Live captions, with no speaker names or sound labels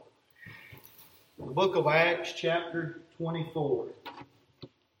The book of Acts, chapter 24.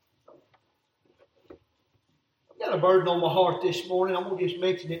 I've got a burden on my heart this morning. I'm going to just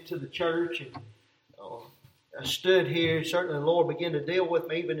mention it to the church. And I stood here. Certainly the Lord began to deal with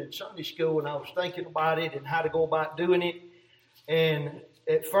me even in Sunday school, and I was thinking about it and how to go about doing it. And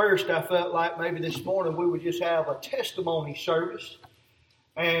at first I felt like maybe this morning we would just have a testimony service.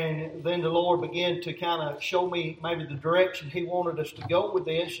 And then the Lord began to kind of show me maybe the direction He wanted us to go with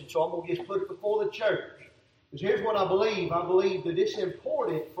this. And so I'm going to just put it before the church. Because here's what I believe. I believe that it's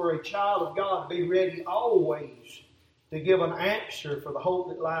important for a child of God to be ready always to give an answer for the hope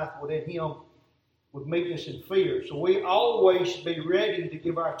that lieth within him with meekness and fear. So we always be ready to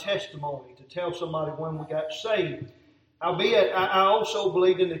give our testimony, to tell somebody when we got saved. Albeit, I also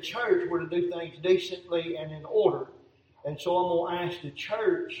believe in the church we're to do things decently and in order. And so I'm going to ask the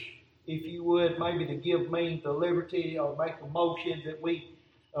church, if you would, maybe to give me the liberty or make a motion that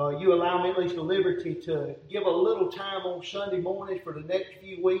you allow me at least the liberty to give a little time on Sunday mornings for the next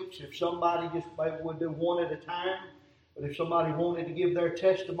few weeks. If somebody just maybe would do one at a time, but if somebody wanted to give their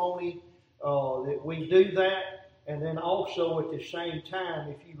testimony, that we do that. And then also at the same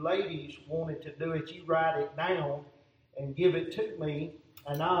time, if you ladies wanted to do it, you write it down and give it to me,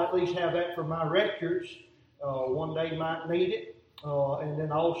 and I'll at least have that for my records. One day might need it, and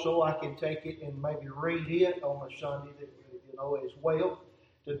then also I can take it and maybe read it on a Sunday, as well,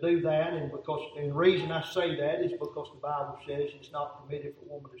 to do that. And the reason I say that is because the Bible says it's not permitted for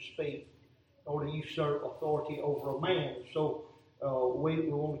a woman to speak or to usurp authority over a man. So we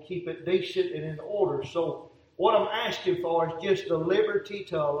want to keep it decent and in order. So what I'm asking for is just the liberty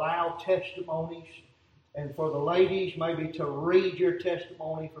to allow testimonies, and for the ladies maybe to read your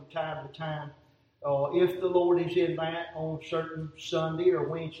testimony from time to time. If the Lord is in that on certain Sunday or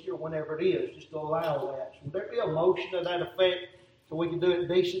Wednesday or whenever it is, just to allow that. So would there be a motion to that effect so we can do it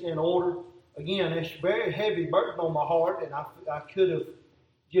decent and in order? Again, it's a very heavy burden on my heart, and I could have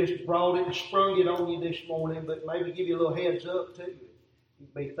just brought it and sprung it on you this morning, but maybe give you a little heads up too.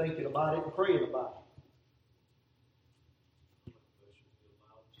 You'd be thinking about it and praying about it.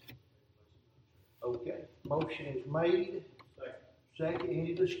 Okay, motion is made. Second,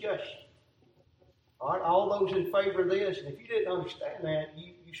 any discussion? All right, all those in favor of this, and if you didn't understand that,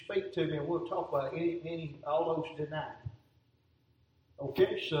 you speak to me and we'll talk about it. All those deny.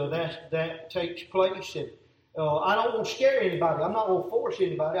 Okay, so that takes place. And I don't want to scare anybody. I'm not going to force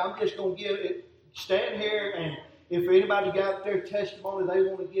anybody. I'm just going to stand here, and if anybody got their testimony they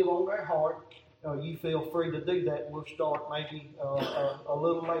want to give on their heart, you feel free to do that. We'll start maybe a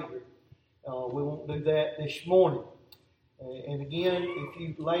little later. We won't do that this morning. And again, if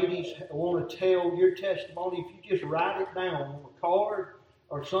you ladies want to tell your testimony, if you just write it down on a card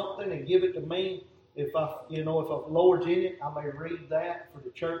or something and give it to me, if the Lord's in it, I may read that for the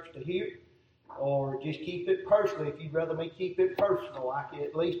church to hear, or just keep it personal. If you'd rather me keep it personal,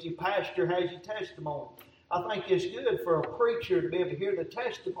 at least your pastor has your testimony. I think it's good for a preacher to be able to hear the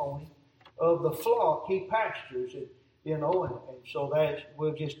testimony of the flock he pastors, and so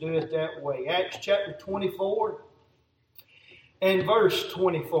we'll just do it that way. Acts chapter 24. And verse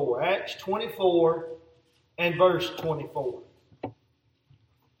 24, Acts 24 and verse 24.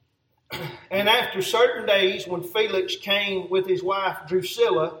 And after certain days, when Felix came with his wife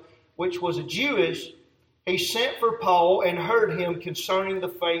Drusilla, which was a Jewess, he sent for Paul and heard him concerning the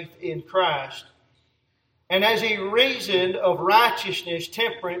faith in Christ. And as he reasoned of righteousness,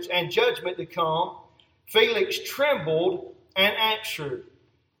 temperance, and judgment to come, Felix trembled and answered,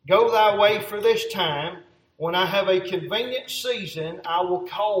 Go thy way for this time. When I have a convenient season, I will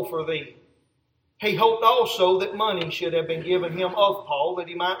call for thee. He hoped also that money should have been given him of Paul, that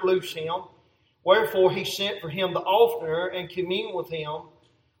he might loose him. Wherefore he sent for him the oftener and communed with him.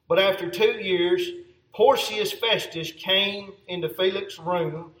 But after 2 years, Porcius Festus came into Felix's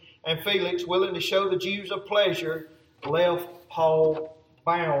room, and Felix, willing to show the Jews a pleasure, left Paul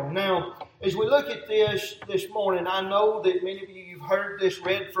bound. Now, as we look at this morning, I know that many of you have heard this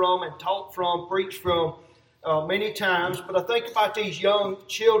read from and taught from, preached from, many times, but I think about these young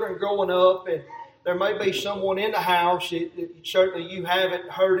children growing up, and there may be someone in the house, certainly you haven't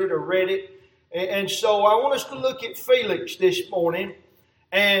heard it or read it, and so I want us to look at Felix this morning,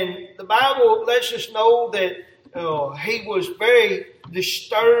 and the Bible lets us know that he was very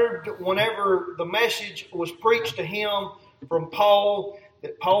disturbed whenever the message was preached to him from Paul,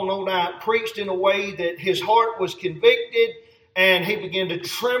 that Paul no doubt preached in a way that his heart was convicted, and he began to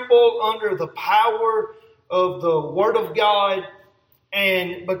tremble under the power of the Word of God,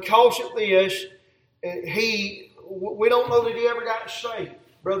 and because of this, we don't know that he ever got saved.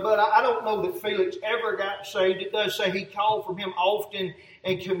 But I don't know that Felix ever got saved. It does say he called for him often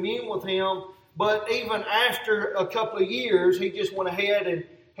and communed with him, But even after a couple of years, he just went ahead and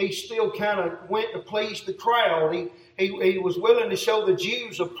he still kind of went to please the crowd. He was willing to show the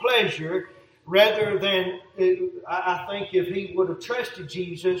Jews a pleasure rather than, I think if he would have trusted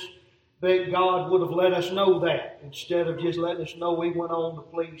Jesus, that God would have let us know that instead of just letting us know he went on to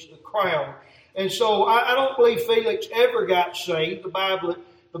please the crowd. And so I don't believe Felix ever got saved. The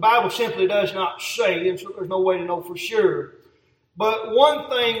Bible simply does not say, and so there's no way to know for sure. But one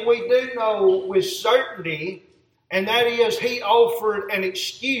thing we do know with certainty, and that is he offered an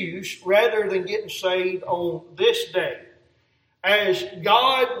excuse rather than getting saved on this day. As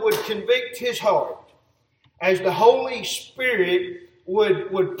God would convict his heart, as the Holy Spirit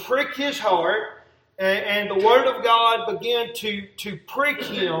would prick his heart, and the Word of God began to prick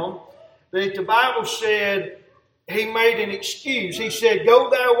him, that the Bible said he made an excuse. He said, "Go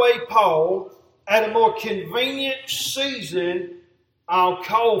thy way, Paul, at a more convenient season I'll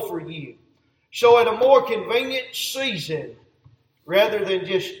call for you." So at a more convenient season, rather than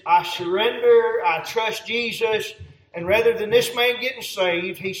just, I surrender, I trust Jesus, and rather than this man getting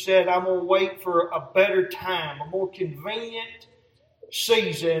saved, he said, I'm going to wait for a better time, a more convenient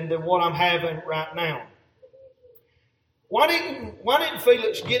season than what I'm having right now. Why didn't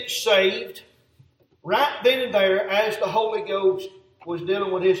Felix get saved right then and there as the Holy Ghost was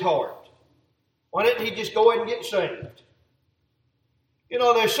dealing with his heart? Why didn't he just go ahead and get saved? You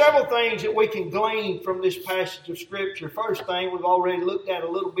know, there's several things that we can glean from this passage of Scripture. First thing we've already looked at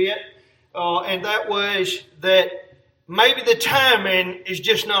a little bit, and that was that maybe the timing is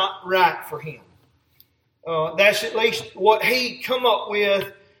just not right for him. That's at least what he come up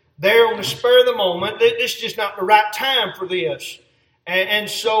with there on the spur of the moment. This is just not the right time for this. And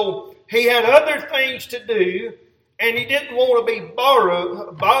so he had other things to do, and he didn't want to be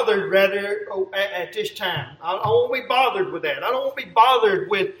bothered at this time. I don't want to be bothered with that. I don't want to be bothered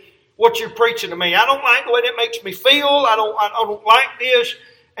with what you're preaching to me. I don't like the way that makes me feel. I don't like this.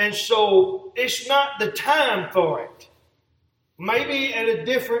 And so it's not the time for it. Maybe at a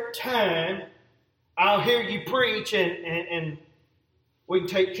different time, I'll hear you preach and we can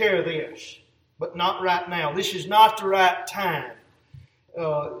take care of this. But not right now. This is not the right time.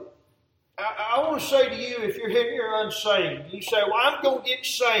 I want to say to you, if you're here and you're unsaved, you say, well, I'm going to get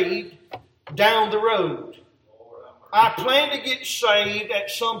saved down the road. I plan to get saved at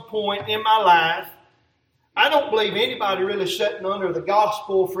some point in my life. I don't believe anybody really sitting under the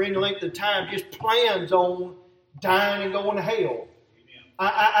gospel for any length of time just plans on dying and going to hell.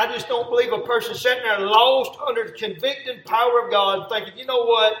 I just don't believe a person sitting there lost under the convicting power of God thinking, you know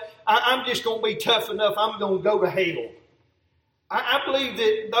what, I'm just going to be tough enough, I'm going to go to hell. I believe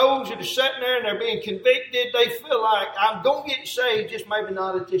that those that are sitting there and they're being convicted, they feel like, I'm going to get saved, just maybe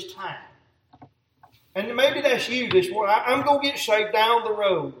not at this time. And maybe that's you this morning. I'm going to get saved down the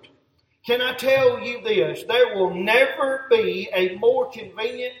road. Can I tell you this? There will never be a more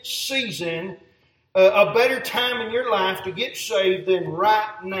convenient season, a better time in your life to get saved than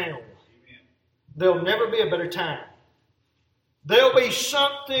right now. There'll never be a better time. There'll be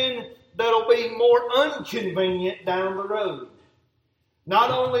something that'll be more inconvenient down the road.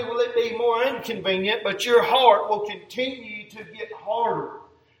 Not only will it be more inconvenient, but your heart will continue to get harder.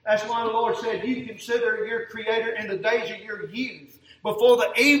 That's why the Lord said, you consider your Creator in the days of your youth, before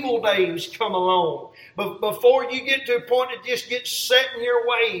the evil days come along. But before you get to a point that just gets set in your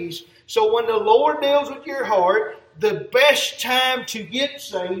ways. So when the Lord deals with your heart, the best time to get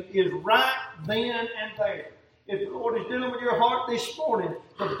saved is right then and there. If the Lord is dealing with your heart this morning,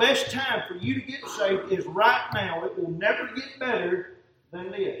 the best time for you to get saved is right now. It will never get better than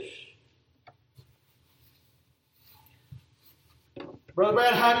this. Brother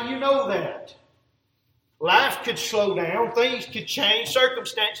Brad, how do you know that? Life could slow down, things could change,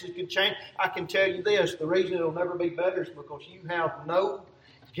 circumstances could change. I can tell you this, the reason it'll never be better is because you have no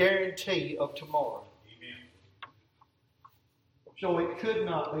guarantee of tomorrow. Amen. So it could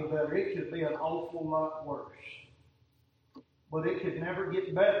not be better. It could be an awful lot worse. But it could never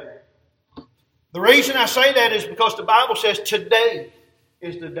get better. The reason I say that is because the Bible says today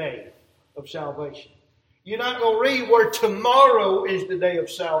is the day of salvation. You're not going to read where tomorrow is the day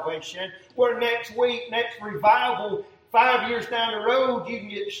of salvation, where next week, next revival, 5 years down the road you can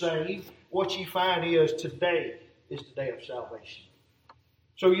get saved. What you find is today is the day of salvation.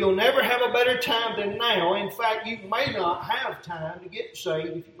 So you'll never have a better time than now. In fact, you may not have time to get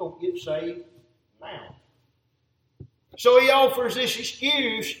saved if you don't get saved now. So he offers this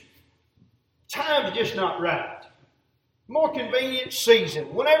excuse, time's just not right. More convenient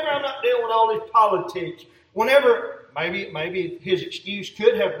season. Whenever I'm not dealing with all this politics, whenever, maybe his excuse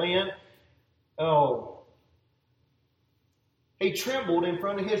could have been, he trembled in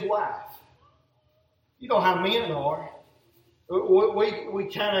front of his wife. You know how men are. We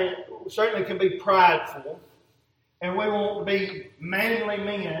kind of certainly can be prideful, and we want to be manly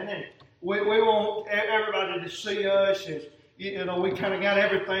men, and we want everybody to see us as, you know, we kind of got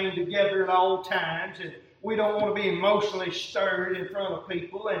everything together at all times, and we don't want to be emotionally stirred in front of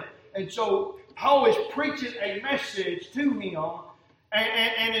people. And so Paul is preaching a message to him,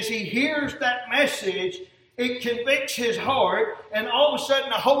 and as he hears that message, it convicts his heart, and all of a sudden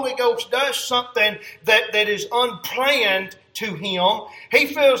the Holy Ghost does something that is unplanned to him. He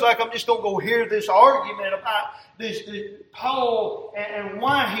feels like, I'm just going to go hear this argument about this Paul and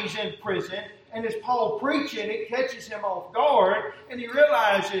why he's in prison. And as Paul preaching, it catches him off guard, and he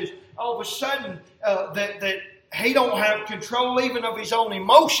realizes all of a sudden that he don't have control even of his own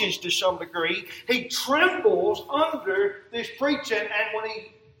emotions to some degree. He trembles under this preaching, and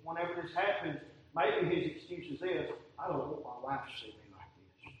whenever this happens, maybe his excuse is this: I don't want my wife to see me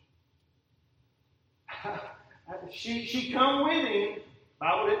like this. She come with him. The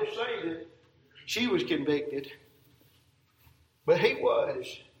Bible didn't say that she was convicted, but he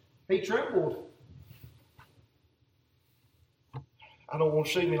was. He trembled. I don't want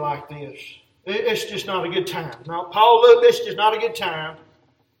to see me like this. It's just not a good time. Now, Paul, look, this is just not a good time.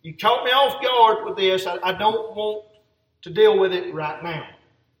 You caught me off guard with this. I don't want to deal with it right now.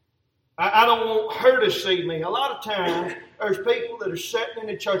 I don't want her to see me. A lot of times, there's people that are sitting in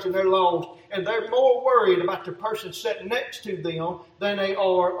the church and they're lost, and they're more worried about the person sitting next to them than they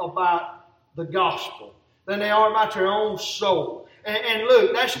are about the gospel, than they are about their own soul. And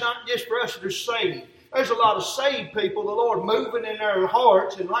look, that's not just for us that are saved. There's a lot of saved people, the Lord moving in their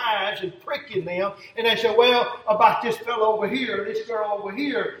hearts and lives and pricking them. And they say, well, about this fellow over here, this girl over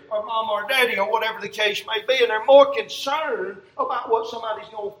here, or mom or daddy, or whatever the case may be. And they're more concerned about what somebody's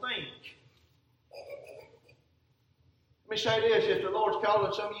going to think. Let me say this: if the Lord's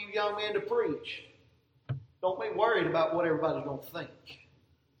calling some of you young men to preach, don't be worried about what everybody's going to think.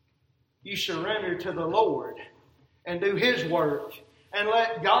 You surrender to the Lord and do His work, and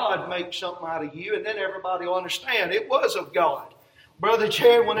let God make something out of you, and then everybody will understand it was of God. Brother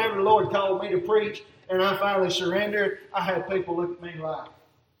Chad, whenever the Lord called me to preach and I finally surrendered, I had people look at me like,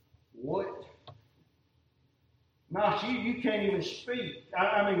 what? Now, you can't even speak.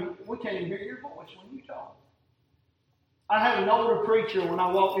 I mean, we can't even hear your voice when you talk. I had an older preacher when I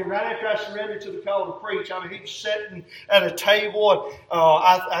walked in, right after I surrendered to the call to preach. I mean, he was sitting at a table. And,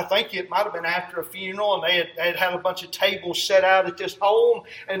 I think it might have been after a funeral, and they had a bunch of tables set out at this home,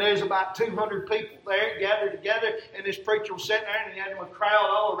 and there's about 200 people there gathered together, and this preacher was sitting there, and he had a crowd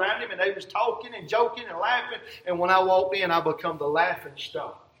all around him, and they was talking and joking and laughing. And when I walked in, I become the laughing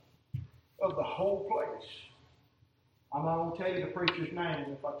stock of the whole place. I'm not going to tell you the preacher's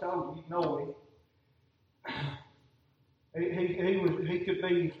name. If I told you, you'd know him. He could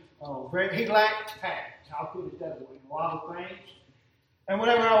be he lacked tact. I'll put it that way. A lot of things. And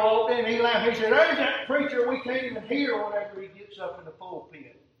whenever I walked in, he laughed. He said, "There's that preacher we can't even hear whenever he gets up in the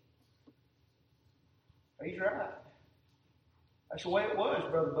pulpit." He's right. That's the way it was,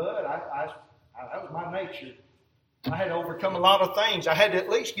 Brother Bud. That was my nature. I had to overcome a lot of things. I had to at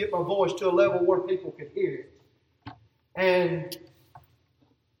least get my voice to a level where people could hear it. And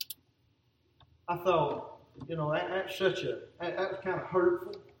I thought, you know, that was kind of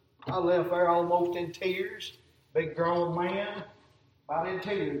hurtful. I left there almost in tears. Big grown man, about in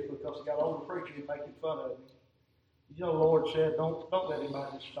tears because I got an older preacher making fun of me. You know, the Lord said, don't let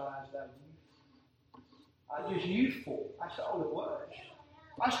anybody despise that youth. I was just youthful. That's all it was.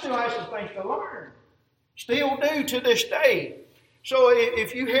 I still have some things to learn. Still do to this day. So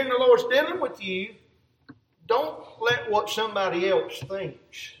if you hear the Lord's dealing with you, don't let what somebody else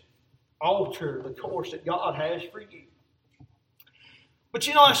thinks alter the course that God has for you. But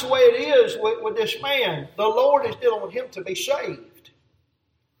you know, that's the way it is with this man. The Lord is dealing with him to be saved.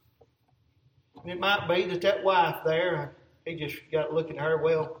 It might be that wife there, he just got to look at her,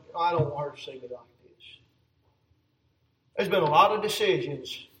 well, I don't want her to see me like this. There's been a lot of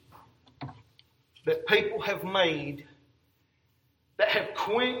decisions that people have made that have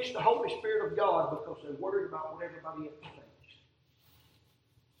quenched the Holy Spirit of God because they're worried about what everybody else thinks.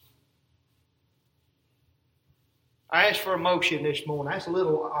 I asked for a motion this morning. That's a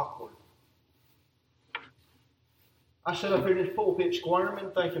little awkward. I sat up here in this pulpit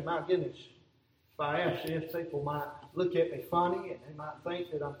squirming, thinking, my goodness, if I ask this, people might look at me funny and they might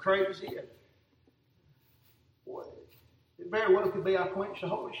think that I'm crazy. And, well, it very well could be I quench the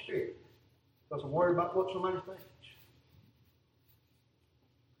Holy Spirit because I'm worried about what somebody thinks.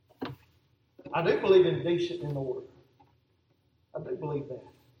 I do believe in decent and order. I do believe that.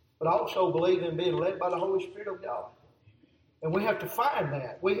 But I also believe in being led by the Holy Spirit of God. And we have to find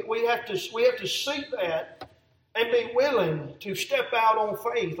that. We have to seek that and be willing to step out on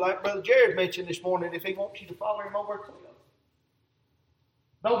faith, like Brother Jared mentioned this morning, if he wants you to follow him over a cliff.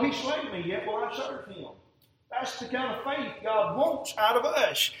 Though he slay me, yet will I serve him. That's the kind of faith God wants out of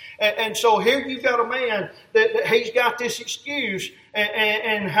us. And so here you've got a man that he's got this excuse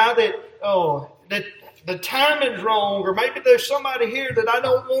and how that the timing's wrong, or maybe there's somebody here that I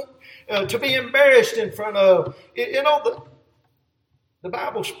don't want to be embarrassed in front of. You know, the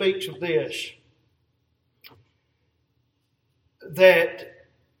Bible speaks of this, that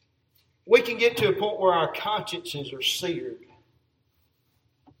we can get to a point where our consciences are seared.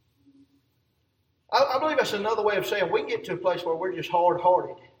 I believe that's another way of saying we get to a place where we're just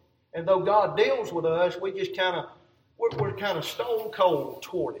hard-hearted. And though God deals with us, we just we're kind of stone cold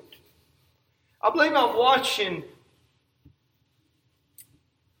toward it. I believe I'm watching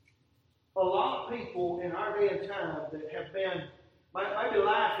a lot of people in our day and time that have been, maybe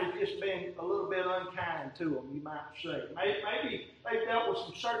life has just been a little bit unkind to them, you might say. Maybe they've dealt with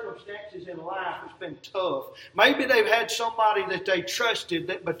some circumstances in life that's been tough. Maybe they've had somebody that they trusted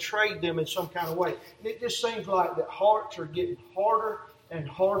that betrayed them in some kind of way. And it just seems like that hearts are getting harder and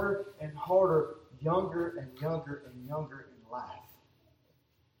harder and harder, younger and younger and younger in life.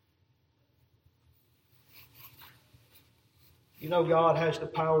 You know, God has the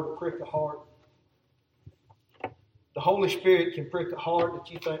power to prick the heart. The Holy Spirit can prick the heart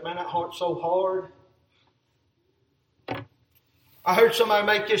that you think, man, that heart's so hard. I heard somebody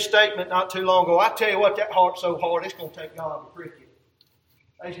make this statement not too long ago. I tell you what, that heart's so hard, it's going to take God to prick it.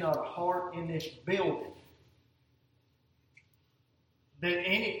 There's not a heart in this building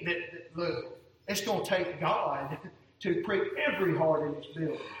look, it's going to take God to prick every heart in this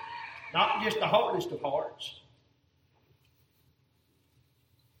building. Not just the hardest of hearts.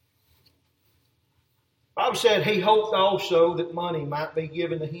 The Bible said he hoped also that money might be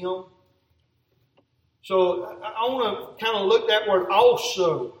given to him. So I want to kind of look that word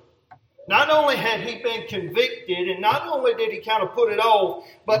also. Not only had he been convicted, and not only did he kind of put it off,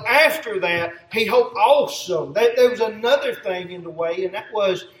 but after that, he hoped also. There was another thing in the way, and that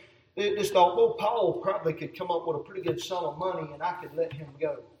was, this thought, well, Paul probably could come up with a pretty good sum of money, and I could let him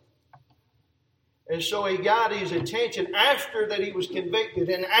go. And so he got his attention after that he was convicted,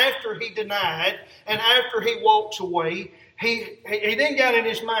 and after he denied, and after he walks away, he then got in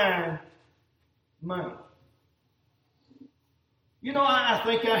his mind money. You know, I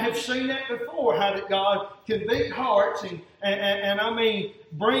think I have seen that before, how that God convict hearts and I mean,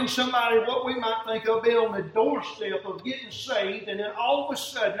 bring somebody what we might think of being on the doorstep of getting saved, and then all of a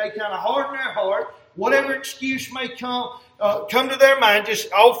sudden they kind of harden their heart, whatever excuse may come to their mind,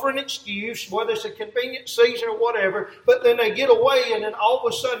 just offer an excuse, whether it's a convenient season or whatever, but then they get away, and then all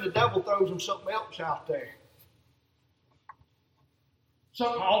of a sudden the devil throws them something else out there.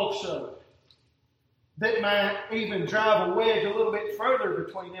 Something also that might even drive a wedge a little bit further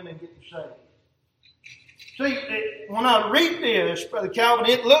between them and getting saved. See, when I read this, Brother Calvin,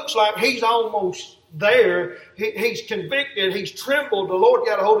 it looks like he's almost there. He's convicted. He's trembled. The Lord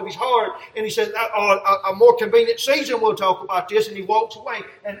got a hold of his heart. And he says, a more convenient season we'll talk about this. And he walks away.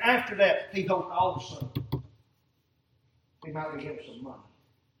 And after that, he hoped also he might give him some money.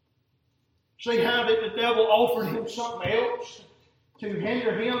 See how that the devil offered him something else to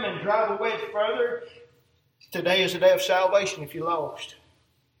hinder him and drive a wedge further? Today is the day of salvation if you're lost.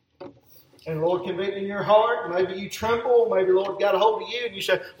 And the Lord convicted in your heart. Maybe you tremble. Maybe the Lord got a hold of you and you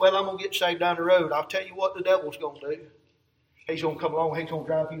say, well, I'm going to get saved down the road. I'll tell you what the devil's going to do. He's going to come along. He's going to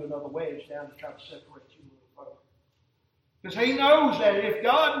drive you another wedge down to try to separate you from the because he knows that if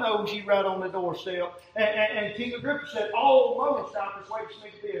God knows you right on the doorstep, and King Agrippa said, all moments I persuaded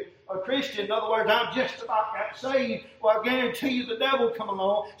me to be a Christian. In other words, I'm just about got saved. Well, I guarantee you the devil will come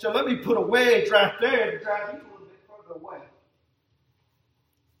along. So let me put a wedge right there to drive you a little bit further away.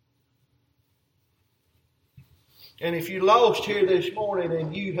 And if you're lost here this morning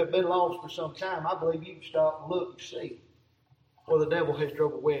and you have been lost for some time, I believe you can stop and look and see where the devil has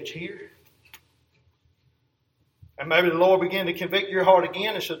drove a wedge here. And maybe the Lord began to convict your heart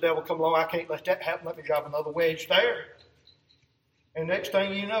again and said, the devil come along, I can't let that happen, let me drive another wedge there. And next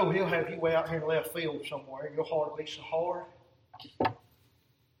thing you know, he'll have you way out here in left field somewhere, and your heart will be so hard.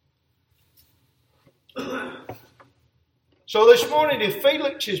 So this morning, if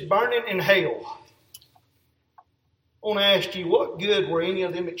Felix is burning in hell, I want to ask you, what good were any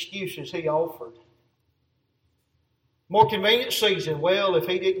of them excuses he offered? More convenient season. Well, if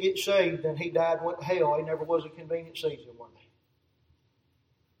he didn't get saved, then he died and went to hell. He never was a convenient season, was he?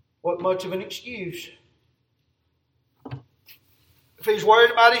 What much of an excuse? If he's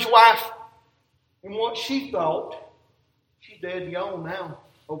worried about his wife and what she thought, she's She's dead and gone now.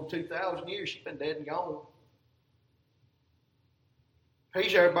 Over 2,000 years, she's been dead and gone.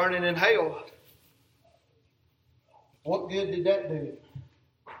 He's there burning in hell. What good did that do?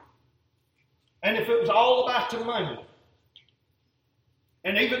 And if it was all about the money,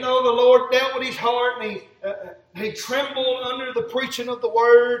 and even though the Lord dealt with his heart and he trembled under the preaching of the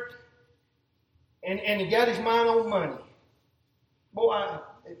word, and he got his mind on money. Boy,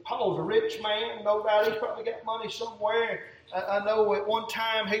 Paul's a rich man, no doubt. He's probably got money somewhere. I know at one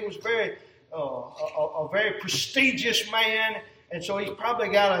time he was a very prestigious man, and so he's probably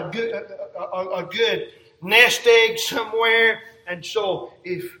got a good nest egg somewhere. And so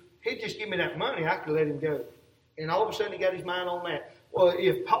if he'd just give me that money, I could let him go. And all of a sudden he got his mind on that. Well,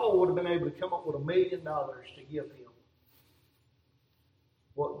 if Paul would have been able to come up with $1 million to give him,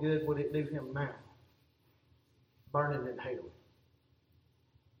 what good would it do him now? Burning in hell.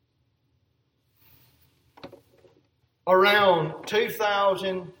 Around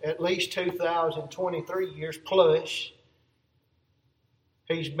 2,000, at least 2,023 years plus,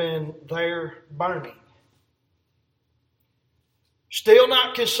 he's been there burning. Still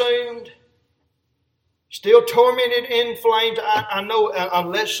not consumed. Still tormented in flames. I know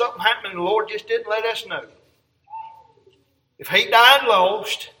unless something happened, the Lord just didn't let us know. If he died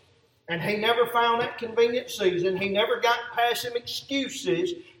lost, and he never found that convenient season, he never got past some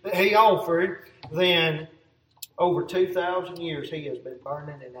excuses that he offered, then over 2,000 years he has been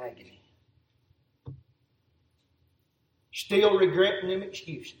burning in agony. Still regretting them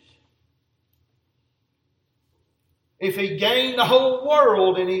excuses. If he gained the whole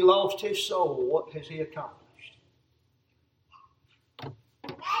world and he lost his soul, what has he accomplished?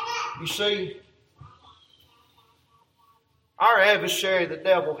 You see, our adversary, the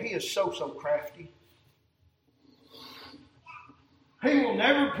devil, he is so crafty. He will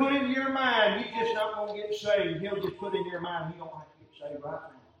never put in your mind, you're just not going to get saved. He'll just put in your mind, you don't have to get saved right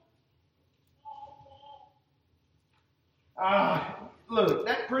now. Look,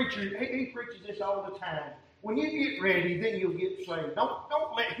 that preacher, he preaches this all the time. When you get ready, then you'll get saved.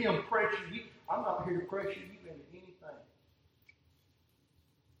 Don't let him pressure you. I'm not here to pressure you into anything.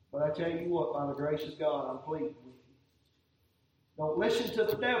 But I tell you what, by the grace of God, I'm pleased with you. Don't listen to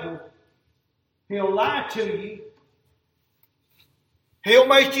the devil. He'll lie to you. He'll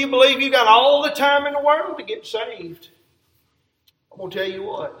make you believe you got all the time in the world to get saved. I'm going to tell you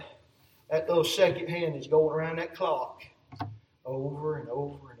what. That little second hand is going around that clock over and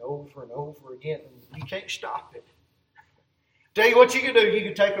over and over and over again. You can't stop it. Tell you what you can do. You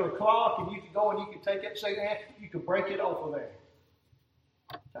can take a clock and you can go and you can take that second hand. You can break it off of there.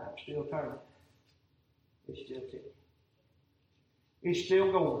 Time's still turning. It's still ticking. It's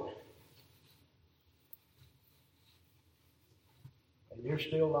still going. And you're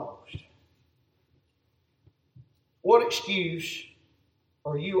still lost. What excuse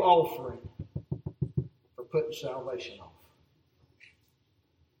are you offering for putting salvation off?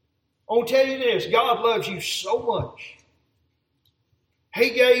 I want to tell you this. God loves you so much.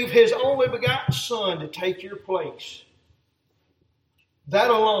 He gave His only begotten Son to take your place. That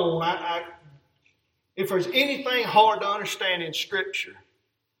alone, if there's anything hard to understand in Scripture,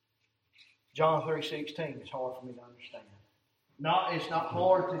 John 3:16 is hard for me to understand. It's not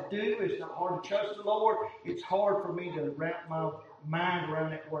hard to do. It's not hard to trust the Lord. It's hard for me to wrap my mind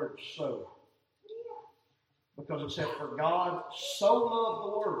around that word, so. Because it said, for God so loved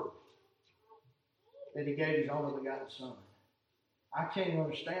the world that He gave His only begotten Son. I can't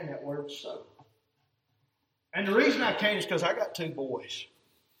understand that word, so. And the reason I can't is because I got 2 boys.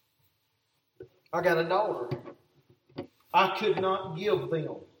 I got a daughter. I could not give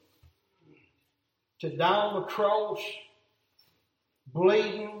them to die on the cross,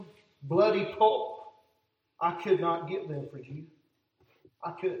 bleeding, bloody pulp. I could not give them for you.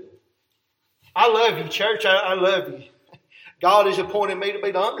 I couldn't. I love you, church. I love you. God has appointed me to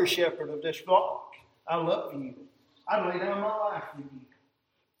be the under shepherd of this flock. I love you. I'd lay down my life for you.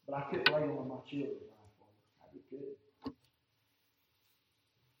 But I couldn't lay down my children's life for you. I couldn't.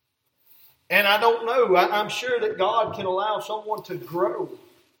 And I don't know. I'm sure that God can allow someone to grow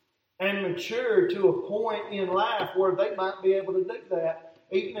and mature to a point in life where they might be able to do that.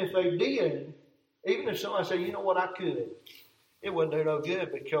 Even if they did, even if somebody said, you know what, I could. It wouldn't do no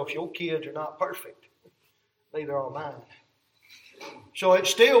good because your kids are not perfect. Neither are mine. So it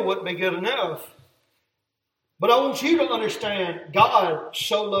still wouldn't be good enough. But I want you to understand, God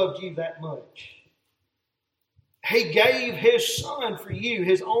so loved you that much. He gave His Son for you,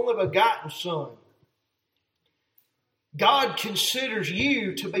 His only begotten Son. God considers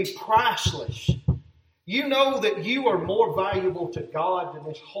you to be priceless. You know that you are more valuable to God than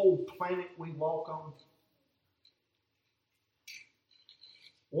this whole planet we walk on.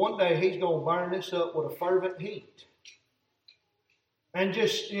 One day He's going to burn this up with a fervent heat. And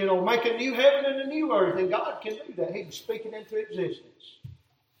just, make a new heaven and a new earth. And God can do that. He can speak it into existence.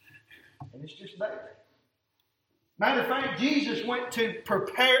 And it's just there. Matter of fact, Jesus went to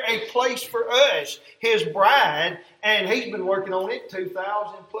prepare a place for us, His bride, and He's been working on it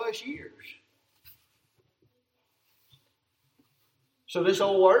 2,000 plus years. So this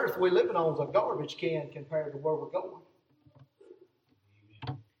old earth we're living on is a garbage can compared to where we're going.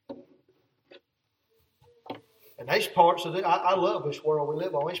 And there's parts of it, I love this world we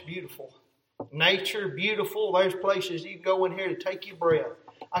live on. It's beautiful. Nature, beautiful. There's places you can go in here to take your breath.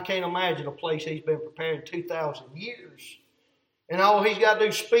 I can't imagine a place He's been preparing 2,000 years. And all He's got to do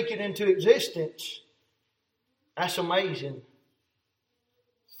is speak it into existence. That's amazing.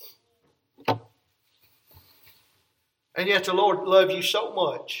 And yet the Lord loves you so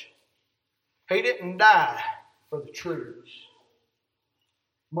much. He didn't die for the truths.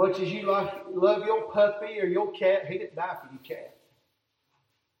 Much as you love your puppy or your cat, He didn't die for your cat.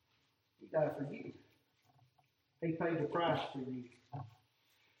 He died for you. He paid the price for you.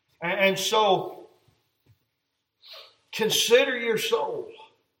 And so, consider your soul.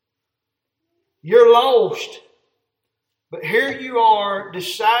 You're lost. But here you are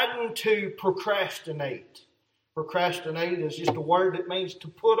deciding to procrastinate. Procrastinate is just a word that means to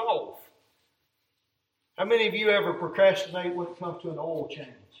put off. How many of you ever procrastinate when it comes to an oil change?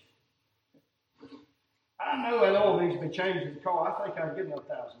 I know that oil needs to be changed in the car. I think I'll get another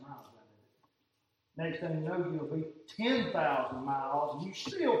 1,000 miles out of it. Next thing you know, you'll be 10,000 miles and you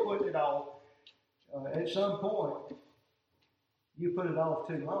still put it off. At some point, you put it off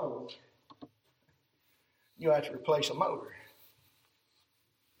too long, you have to replace a motor.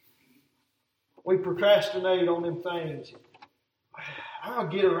 We procrastinate on them things. I'll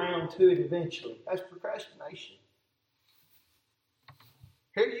get around to it eventually. That's procrastination.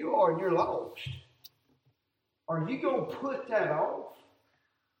 Here you are and you're lost. Are you going to put that off?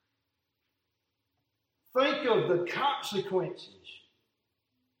 Think of the consequences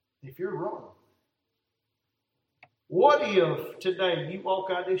if you're wrong. What if today you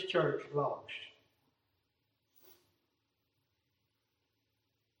walk out of this church lost?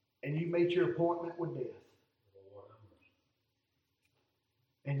 And you meet your appointment with death.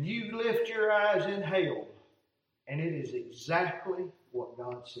 And you lift your eyes in hell, and it is exactly what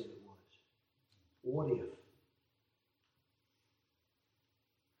God said it was. What if?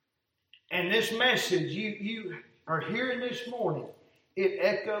 And this message you are hearing this morning, it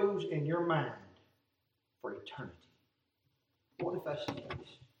echoes in your mind for eternity. What if that's the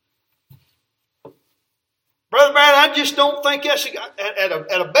case? Brother Brad, I just don't think that's at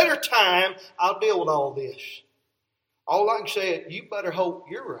a better time I'll deal with all this. All I can say is, you better hope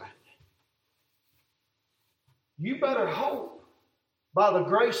you're right. You better hope by the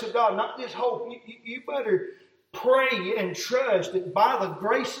grace of God, not just hope. You better pray and trust that by the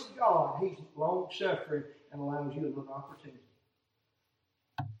grace of God, He's long-suffering and allows you another opportunity.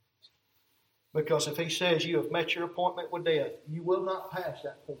 Because if He says you have met your appointment with death, you will not pass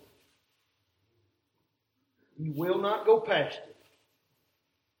that point. You will not go past it.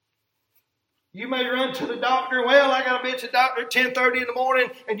 You may run to the doctor. Well, I got to be at the doctor at 10:30 in the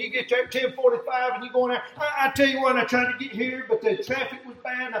morning, and you get there at 10:45, and you go in there. I tell you what, I tried to get here, but the traffic was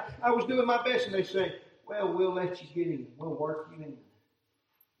bad. I was doing my best, and they say, well, we'll let you get in. We'll work you in.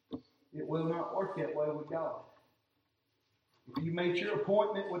 It will not work that way with God. If you make your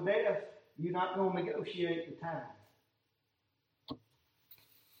appointment with death, you're not going to negotiate the time.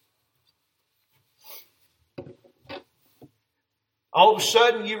 All of a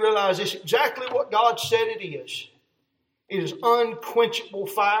sudden, you realize it's exactly what God said it is. It is unquenchable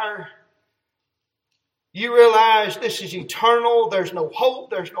fire. You realize this is eternal. There's no hope.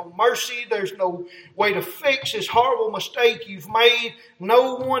 There's no mercy. There's no way to fix this horrible mistake you've made.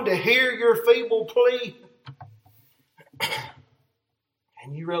 No one to hear your feeble plea.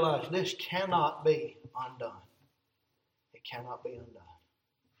 And you realize this cannot be undone. It cannot be undone.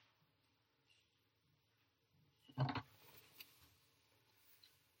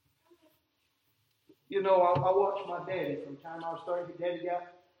 You know, I watched my daddy from the time I was 30. Daddy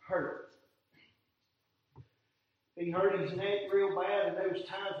got hurt. He hurt his neck real bad, and there was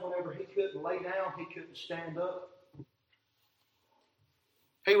times whenever he couldn't lay down, he couldn't stand up.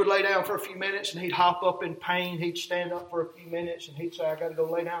 He would lay down for a few minutes, and he'd hop up in pain. He'd stand up for a few minutes, and he'd say, I got to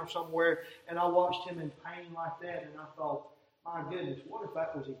go lay down somewhere. And I watched him in pain like that, and I thought, my goodness, what if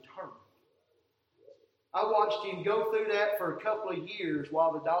that was eternal? I watched him go through that for a couple of years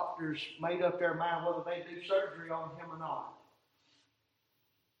while the doctors made up their mind whether they'd do surgery on him or not.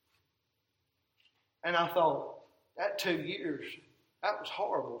 And I thought, that 2 years That was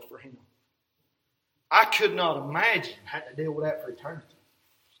horrible for him. I could not imagine having to deal with that for eternity.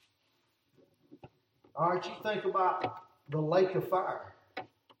 All right, you think about the lake of fire.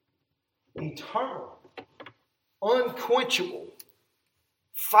 Eternal, unquenchable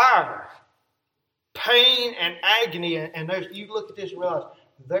fire, pain and agony. And you look at this and realize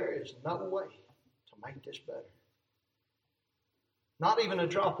there is no way to make this better. Not even a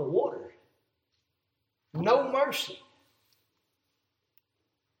drop of water. No mercy.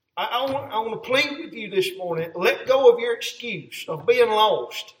 I want to plead with you this morning. Let go of your excuse of being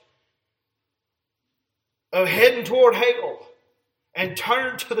lost, of heading toward hell, and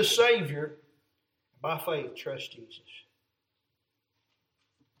turn to the Savior. By faith, trust Jesus.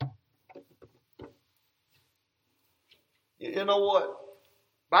 You know what?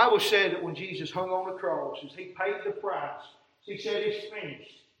 The Bible said that when Jesus hung on the cross, as He paid the price, He said, "It's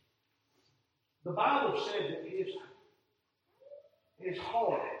finished." The Bible said that His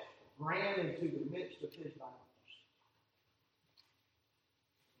heart ran into the midst of His bowels.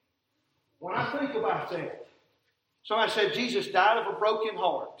 When I think about that, somebody said Jesus died of a broken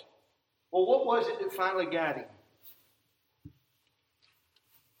heart. Well, what was it that finally got Him?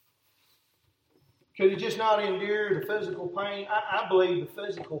 Could He just not endure the physical pain? I believe the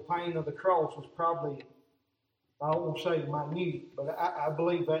physical pain of the cross was probably, I won't say minute, but I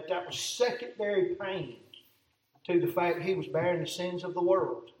believe that was secondary pain to the fact He was bearing the sins of the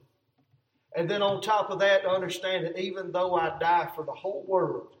world. And then on top of that, to understand that even though I die for the whole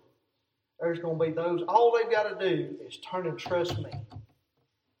world, there's going to be those, all they've got to do is turn and trust me.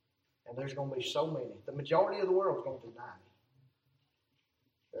 And there's going to be so many. The majority of the world is going to deny me.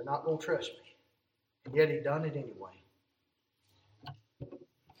 They're not going to trust me. And yet He done it anyway.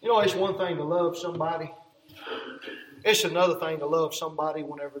 You know, it's one thing to love somebody. It's another thing to love somebody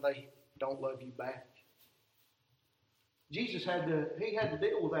whenever they don't love you back. Jesus had to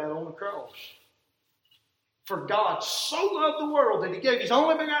deal with that on the cross. For God so loved the world that He gave His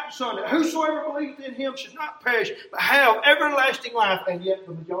only begotten Son, that whosoever believeth in Him should not perish, but have everlasting life. And yet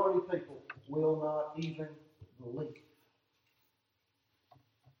the majority of people will not even believe.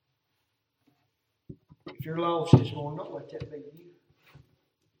 If you're lost this morning, don't let that be you.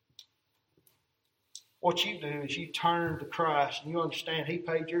 What you do is you turn to Christ and you understand He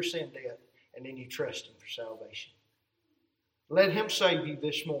paid your sin debt, and then you trust Him for salvation. Let Him save you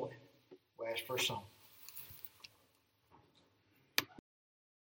this morning. We'll ask for a song.